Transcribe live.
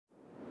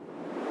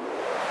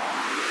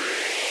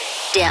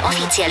Der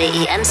offizielle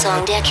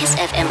EM-Song der KISS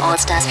FM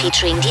Allstars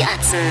featuring die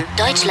Atzen.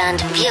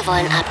 Deutschland, wir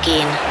wollen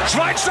abgehen.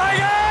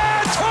 Schweinsteiger!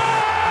 Tor!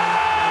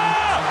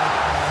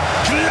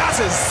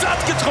 Klasse,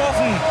 satt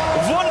getroffen.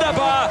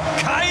 Wunderbar,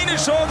 keine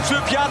Chance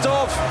für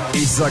Pjatow.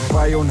 Ich sag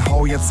bei und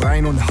hau jetzt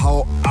rein und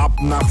hau ab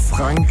nach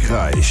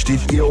Frankreich.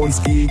 Steht ihr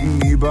uns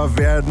gegenüber,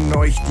 werden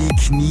euch die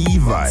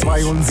Knie weich.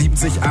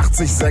 72,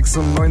 80,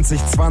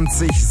 96,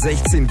 20,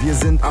 16. Wir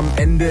sind am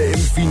Ende im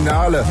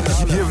Finale.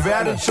 Ihr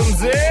werdet schon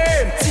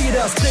sehen. Zieh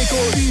das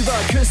Trikot über,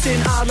 küsst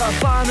den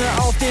Adlerfahne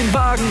auf den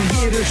Wagen.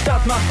 Jede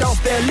Stadt macht auf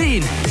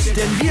Berlin,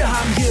 denn wir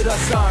haben hier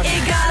das Sagen.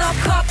 Egal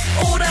ob Kopf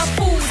oder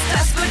Fuß,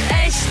 das wird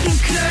echt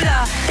ein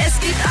Knüller. Es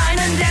gibt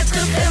einen, der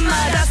trifft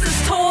immer, das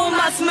ist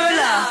Thomas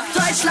Müller.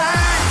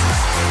 Deutschland,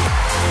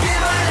 wir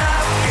wollen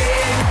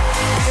abgehen.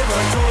 Wir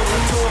wollen Tore,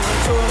 Tore,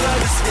 Tore,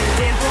 bis wir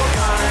den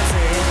Pokal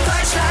sehen.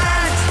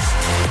 Deutschland,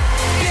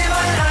 wir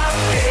wollen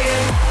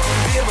abgehen.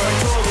 Wir wollen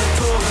Tore,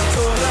 Tore,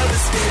 Tore,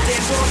 bis wir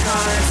den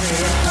Pokal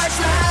sehen.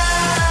 Deutschland,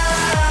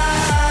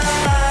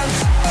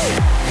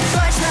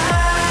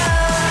 Deutschland,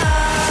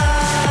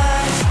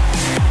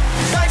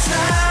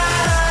 Deutschland,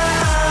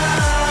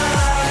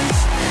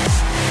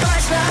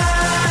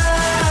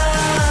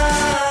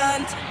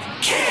 Deutschland.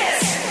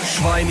 Kiss!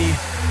 Schweini,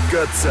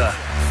 Götze,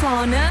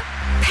 Vorne,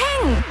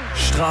 Peng.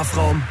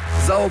 Strafraum,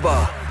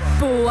 sauber.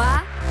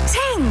 Boa,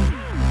 Ting.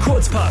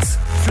 Kurzpass,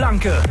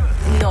 Flanke,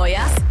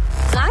 Neuers,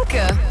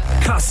 Franke.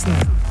 Kasten,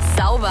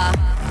 Sauber,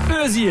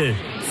 Özil.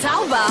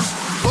 Zauber.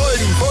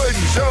 Voll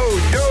die Show,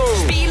 yo.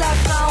 Spieler,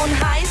 Frauen,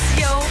 heiß,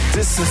 yo.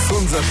 Das ist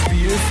unser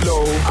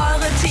Spielflow.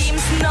 Eure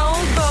Teams,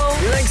 no-go.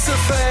 Längste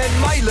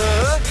Fanmeile.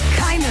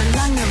 Keine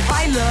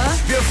Langeweile.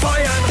 Wir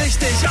feiern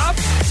richtig ab.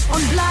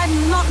 Und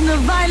bleiben noch eine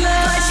Weile.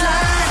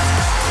 Deutschland,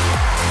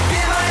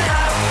 wir wollen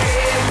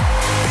abgehen.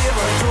 Wir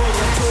wollen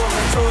Tore, Tore,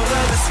 Tore,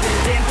 bis wir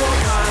den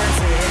Pokal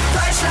sehen.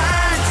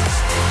 Deutschland,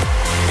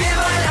 wir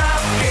wollen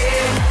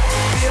abgehen.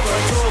 Wir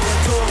wollen Tore,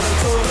 Tore,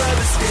 Tore,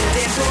 bis wir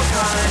den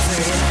Pokal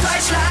sehen.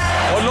 Deutschland.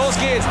 Und los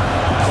geht's.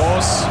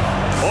 Groß.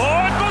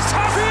 Und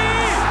Mustafi!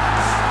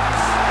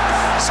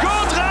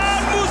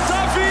 Skotran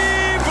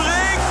Mustafi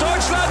bringt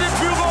Deutschland in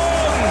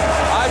Führung.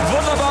 Ein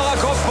wunderbarer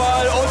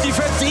Kopfball und die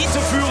verdiente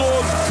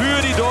Führung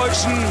für die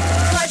Deutschen.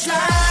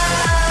 Deutschland,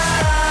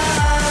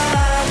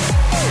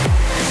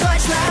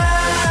 Deutschland,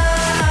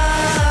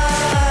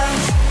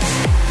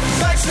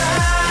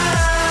 Deutschland,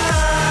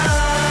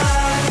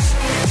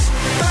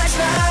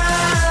 Deutschland,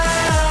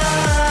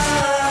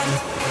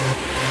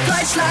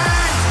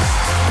 Deutschland.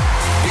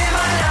 Wir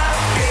wollen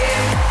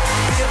abgehen.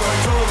 Wir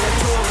wollen Tore,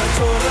 Tore,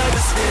 Tore,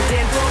 bis wir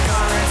den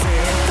Pokal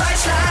sehen.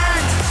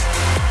 Deutschland,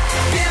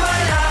 wir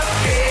wollen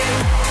abgehen.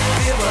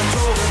 Wir wollen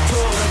Tore,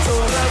 Tore,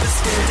 Tore, bis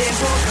wir den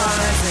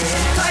Pokal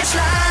sehen.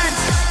 Deutschland,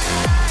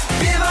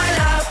 wir wollen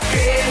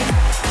abgehen.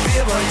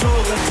 Wir wollen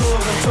Tore,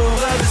 Tore,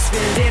 Tore, bis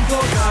wir den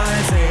Pokal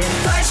sehen.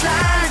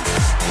 Deutschland,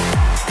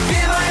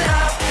 wir wollen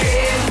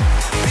abgehen.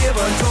 Wir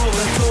wollen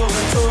Tore,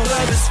 Tore, Tore,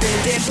 bis wir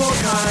den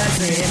Pokal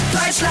sehen.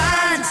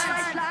 Deutschland!